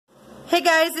Hey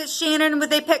guys, it's Shannon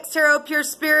with Apex Tarot Pure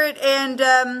Spirit, and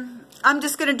I'm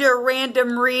just going to do a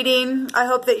random reading. I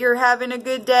hope that you're having a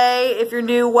good day. If you're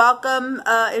new, welcome.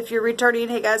 If you're returning,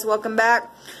 hey guys, welcome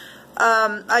back.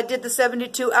 I did the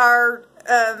 72-hour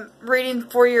reading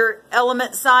for your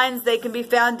element signs. They can be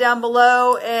found down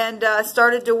below, and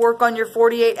started to work on your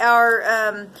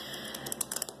 48-hour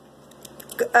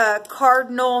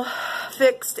Cardinal,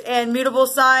 fixed, and mutable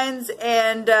signs,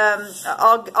 and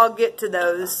I'll get to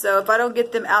those. So if I don't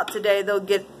get them out today, they'll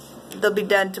be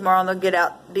done tomorrow, and they'll get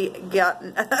out.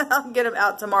 I'll get them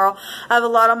out tomorrow. I have a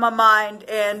lot on my mind,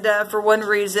 and for one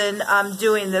reason, I'm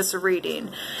doing this reading,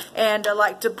 and I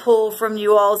like to pull from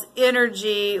you all's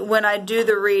energy when I do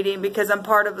the reading because I'm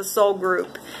part of a soul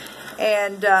group,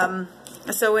 and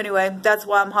so anyway, that's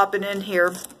why I'm hopping in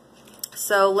here.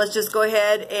 So let's just go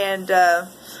ahead and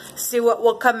see what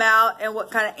will come out and what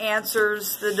kind of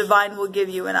answers the divine will give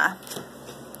you and I.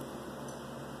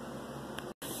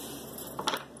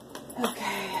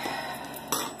 Okay.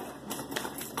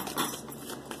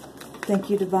 Thank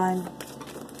you, divine,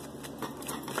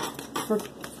 for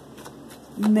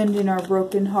mending our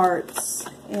broken hearts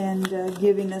and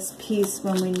giving us peace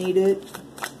when we need it.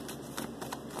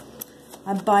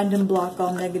 I bind and block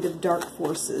all negative dark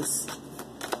forces.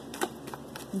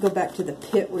 Go back to the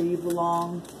pit where you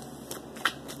belong.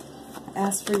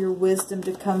 Ask for your wisdom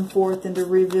to come forth and to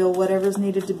reveal whatever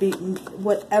needs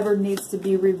to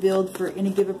be revealed for any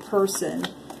given person.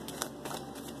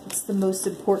 It's the most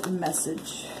important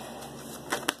message.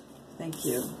 Thank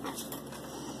you.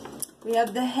 We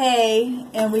have the hay,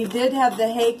 and we did have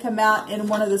the hay come out in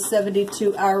one of the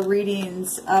 72-hour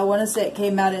readings. I want to say it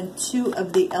came out in 2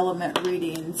 of the element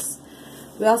readings.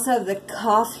 We also have the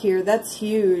cough here. That's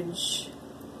huge.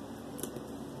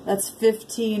 That's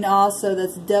 15 also.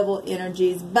 That's devil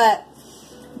energies. But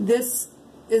this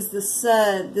is the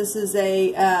sun. This is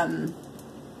a,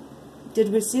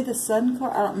 did we see the sun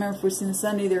card? I don't remember if we've seen the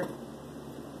sun either.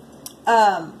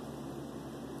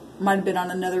 Might have been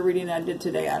on another reading I did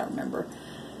today. I don't remember.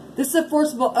 This is a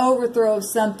forcible overthrow of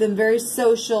something very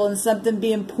social and something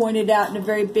being pointed out in a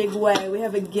very big way. We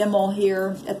have a Gimel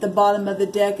here at the bottom of the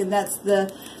deck, and that's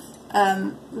the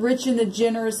rich and the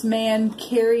generous man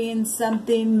carrying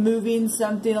something, moving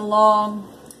something along.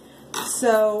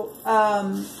 So,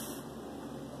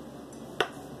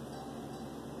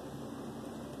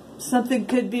 something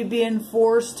could be being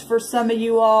forced for some of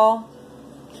you all,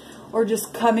 or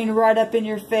just coming right up in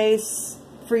your face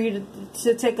for you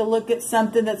to take a look at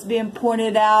something that's being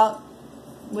pointed out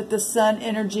with the sun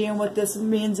energy and what this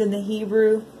means in the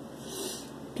Hebrew.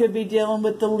 Could be dealing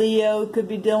with the Leo, could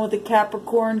be dealing with the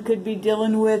Capricorn, could be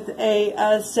dealing with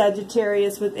a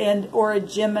Sagittarius or a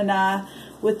Gemini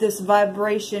with this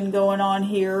vibration going on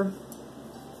here.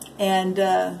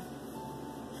 And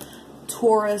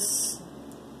Taurus,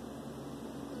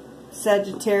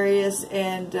 Sagittarius,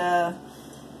 and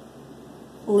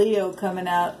Leo coming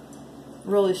out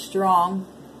really strong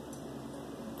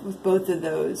with both of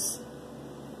those.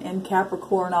 And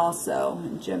Capricorn also,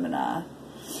 and Gemini.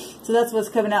 So that's what's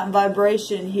coming out in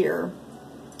vibration here.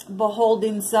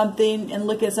 Beholding something and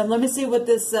looking at something. Let me see what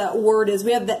this word is.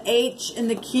 We have the H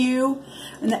and the Q.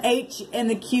 And the H and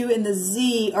the Q and the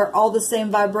Z are all the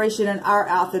same vibration in our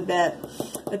alphabet.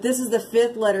 But this is the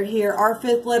 5th letter here. Our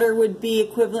 5th letter would be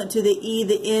equivalent to the E,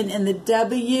 the N, and the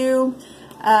W.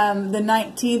 The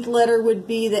 19th letter would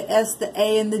be the S, the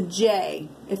A, and the J,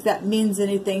 if that means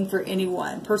anything for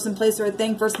anyone. Person, place, or a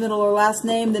thing, first, middle, or last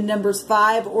name. The numbers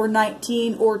 5 or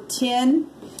 19 or 10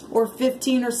 or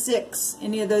 15 or 6.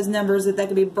 Any of those numbers. That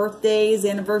could be birthdays,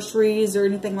 anniversaries, or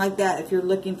anything like that if you're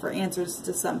looking for answers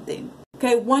to something.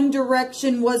 Okay, One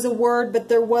Direction was a word, but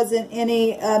there wasn't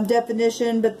any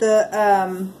definition. But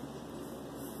the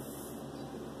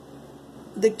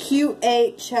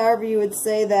QH, however you would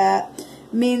say that,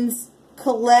 means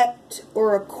collect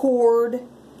or accord,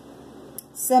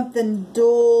 something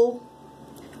dull,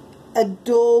 a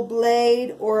dull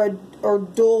blade, or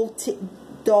dull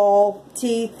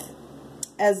teeth,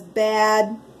 as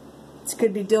bad. This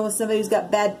could be dealing with somebody who's got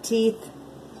bad teeth.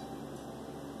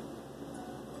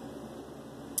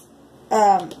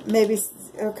 Maybe,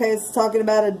 okay, it's talking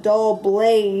about a dull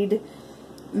blade.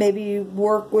 Maybe you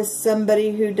work with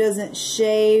somebody who doesn't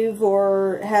shave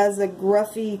or has a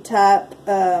gruffy type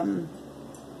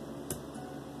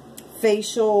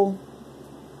facial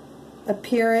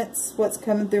appearance. What's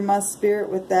coming through my spirit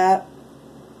with that.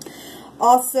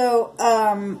 Also,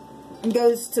 it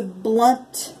goes to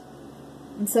blunt,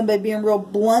 and somebody being real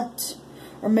blunt.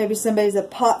 Or maybe somebody's a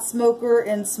pot smoker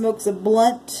and smokes a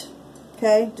blunt.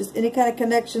 Okay, just any kind of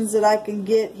connections that I can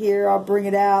get here, I'll bring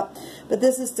it out. But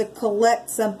this is to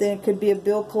collect something. It could be a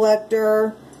bill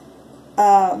collector,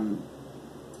 something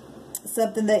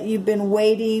that you've been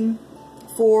waiting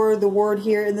for. The word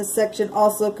here in this section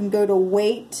also can go to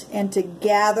wait and to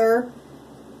gather,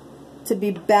 to be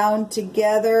bound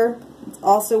together. It's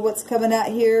also what's coming out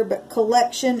here, but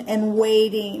collection and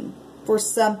waiting for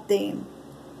something.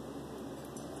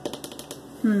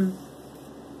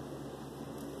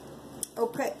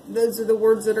 Okay, those are the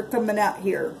words that are coming out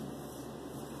here.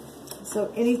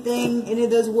 So anything, any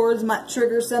of those words might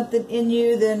trigger something in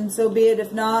you, then so be it.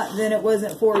 If not, then it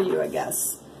wasn't for you, I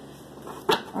guess.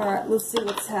 Alright, let's see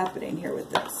what's happening here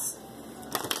with this.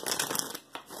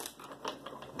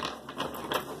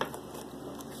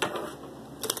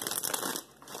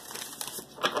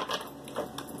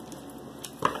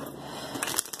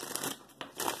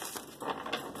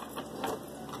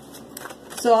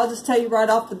 So I'll just tell you right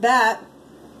off the bat,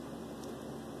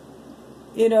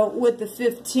 you know, with the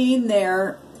 15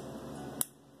 there,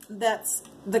 that's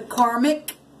the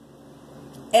karmic,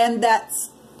 and that's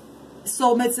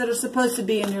soulmates that are supposed to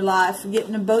be in your life. You're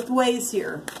getting them both ways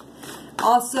here.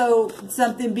 Also,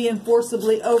 something being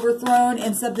forcibly overthrown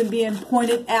and something being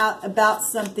pointed out about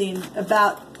something,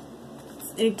 about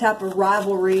any type of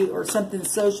rivalry or something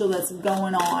social that's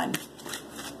going on.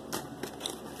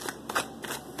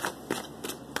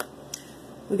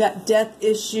 We got death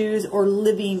issues or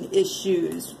living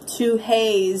issues. 2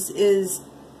 haze is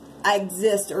I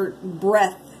exist, or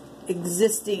breath,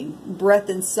 existing. Breath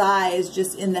and sigh is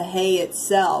just in the hay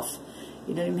itself.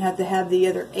 You don't even have to have the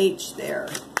other H there.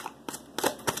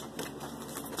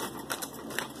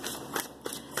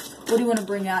 What do you want to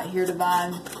bring out here,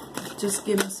 Divine? Just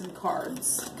give me some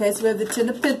cards. Okay, so we have the 10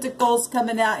 of Pentacles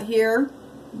coming out here.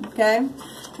 Okay,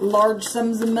 large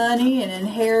sums of money and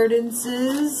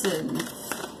inheritances and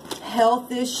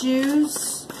health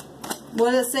issues.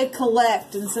 What does it say?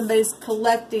 Collect, and somebody's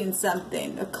collecting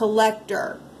something. A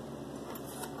collector.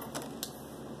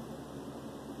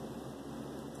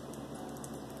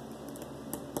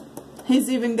 He's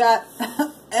even got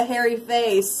a hairy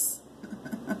face.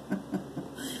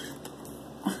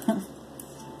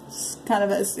 Kind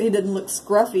of a, he doesn't look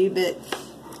scruffy, but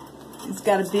he's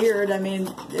got a beard. I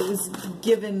mean, it was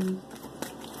given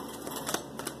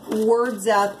words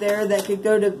out there that could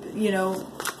go to, you know,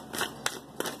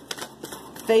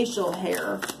 facial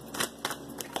hair.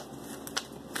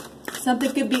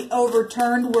 Something could be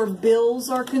overturned where bills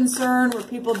are concerned, where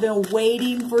people have been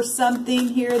waiting for something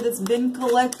here that's been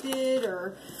collected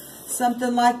or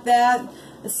something like that,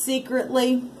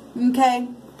 secretly. Okay.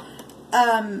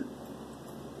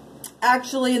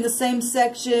 Actually, in the same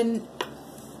section,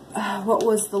 what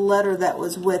was the letter that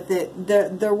was with it?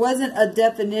 There wasn't a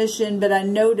definition, but I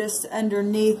noticed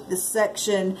underneath the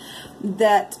section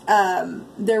that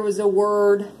there was a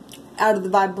word, out of the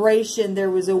vibration,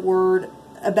 there was a word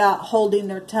about holding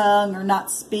their tongue or not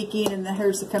speaking, and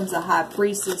here comes a high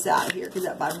priestess out here, because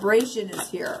that vibration is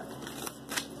here.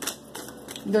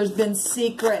 There's been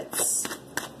secrets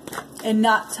and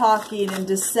not talking and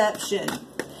deception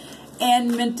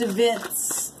and mint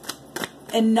events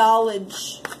and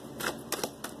knowledge.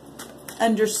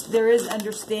 There is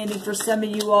understanding for some of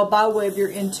you all by way of your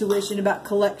intuition about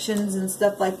collections and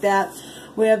stuff like that.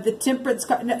 We have the Temperance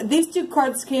card. Now, these 2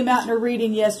 cards came out in a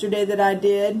reading yesterday that I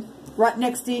did, right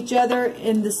next to each other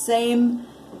in the same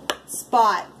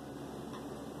spot.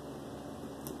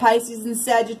 Pisces and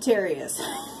Sagittarius.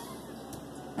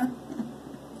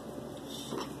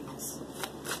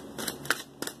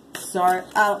 Sorry,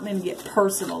 I don't mean to get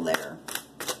personal there.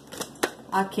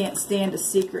 I can't stand a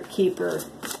secret keeper.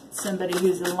 Somebody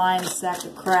who's a lying sack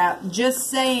of crap. Just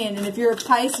saying. And if you're a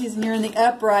Pisces and you're in the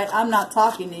upright, I'm not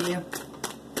talking to you.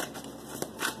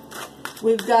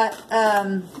 We've got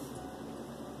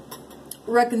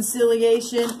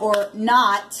reconciliation or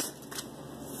not.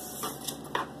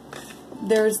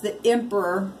 There's the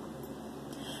Emperor.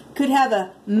 Could have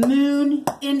a moon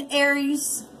in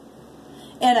Aries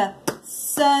and a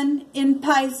sun in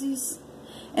Pisces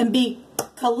and be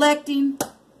collecting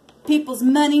people's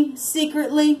money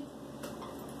secretly.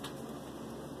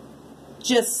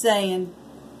 Just saying.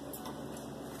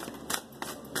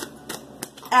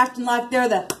 Acting like they're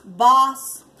the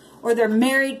boss, or they're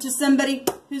married to somebody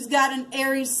who's got an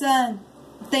Aries sun.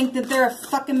 Think that they're a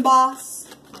fucking boss?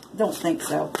 Don't think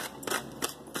so.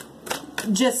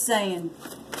 Just saying.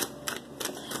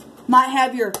 Might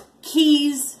have your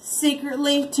keys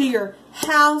secretly to your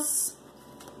house.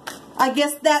 I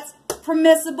guess that's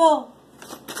permissible.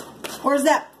 Or is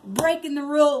that breaking the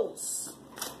rules?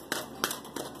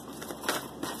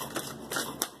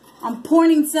 I'm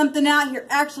pointing something out here.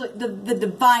 Actually, the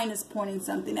divine is pointing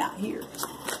something out here.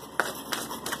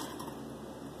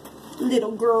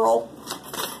 Little girl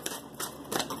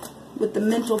with the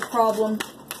mental problem,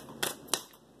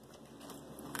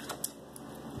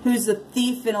 who's a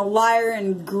thief and a liar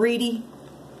and greedy.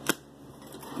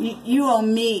 You owe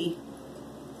me,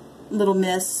 little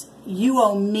miss. You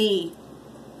owe me.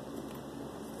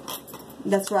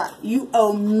 That's right. You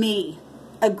owe me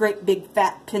a great big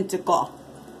fat pentacle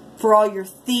for all your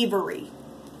thievery.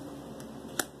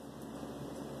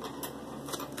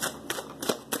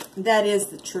 That is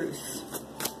the truth.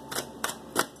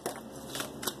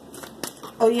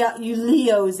 Oh yeah, you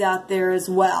Leos out there as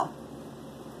well.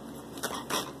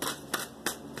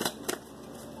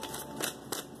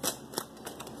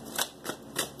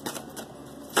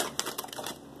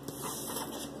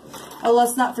 Oh,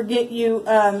 let's not forget you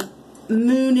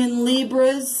Moon in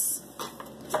Libras.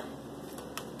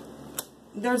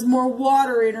 There's more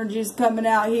water energies coming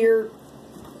out here.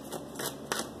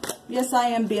 Yes, I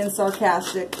am being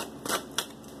sarcastic.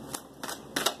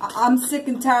 I'm sick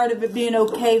and tired of it being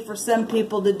okay for some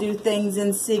people to do things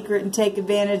in secret and take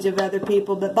advantage of other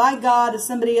people. But by God, if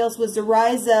somebody else was to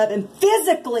rise up and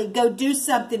physically go do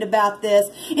something about this,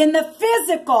 in the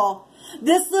physical,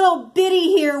 this little bitty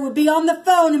here would be on the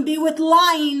phone and be with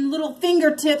lying little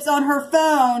fingertips on her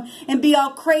phone and be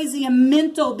all crazy and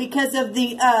mental because of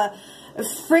the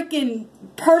freaking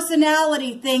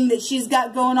personality thing that she's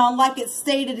got going on, like it's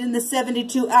stated in the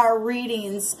 72-hour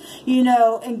readings, you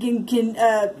know, and can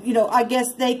you know, I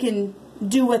guess they can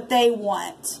do what they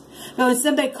want. But when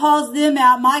somebody calls them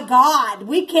out, my God,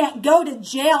 we can't go to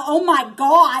jail. Oh my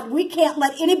God, we can't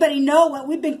let anybody know what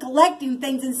we've been collecting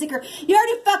things in secret. You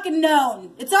already fucking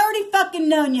known. It's already fucking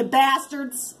known, you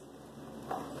bastards.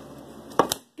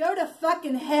 Go to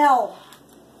fucking hell.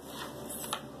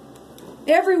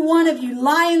 Every one of you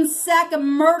lying sack of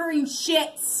murdering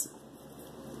shits.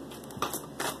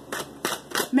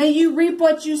 May you reap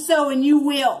what you sow, and you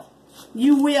will.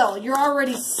 You will. You're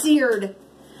already seared.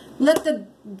 Let the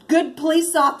good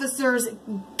police officers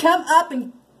come up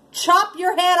and chop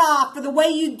your head off for the way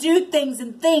you do things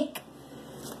and think.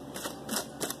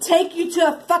 Take you to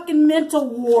a fucking mental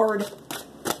ward.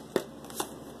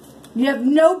 You have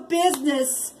no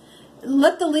business.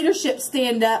 Let the leadership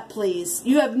stand up, please.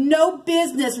 You have no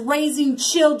business raising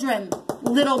children,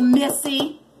 little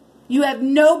missy. You have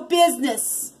no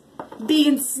business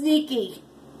being sneaky.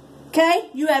 Okay?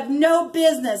 You have no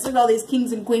business. Look at all these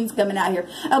kings and queens coming out here.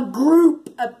 A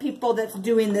group of people that's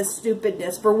doing this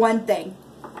stupidness, for one thing.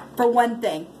 For one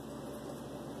thing.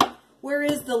 Where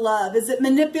is the love? Is it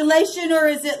manipulation or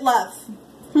is it love?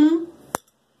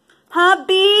 Huh,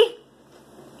 B?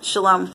 Shalom.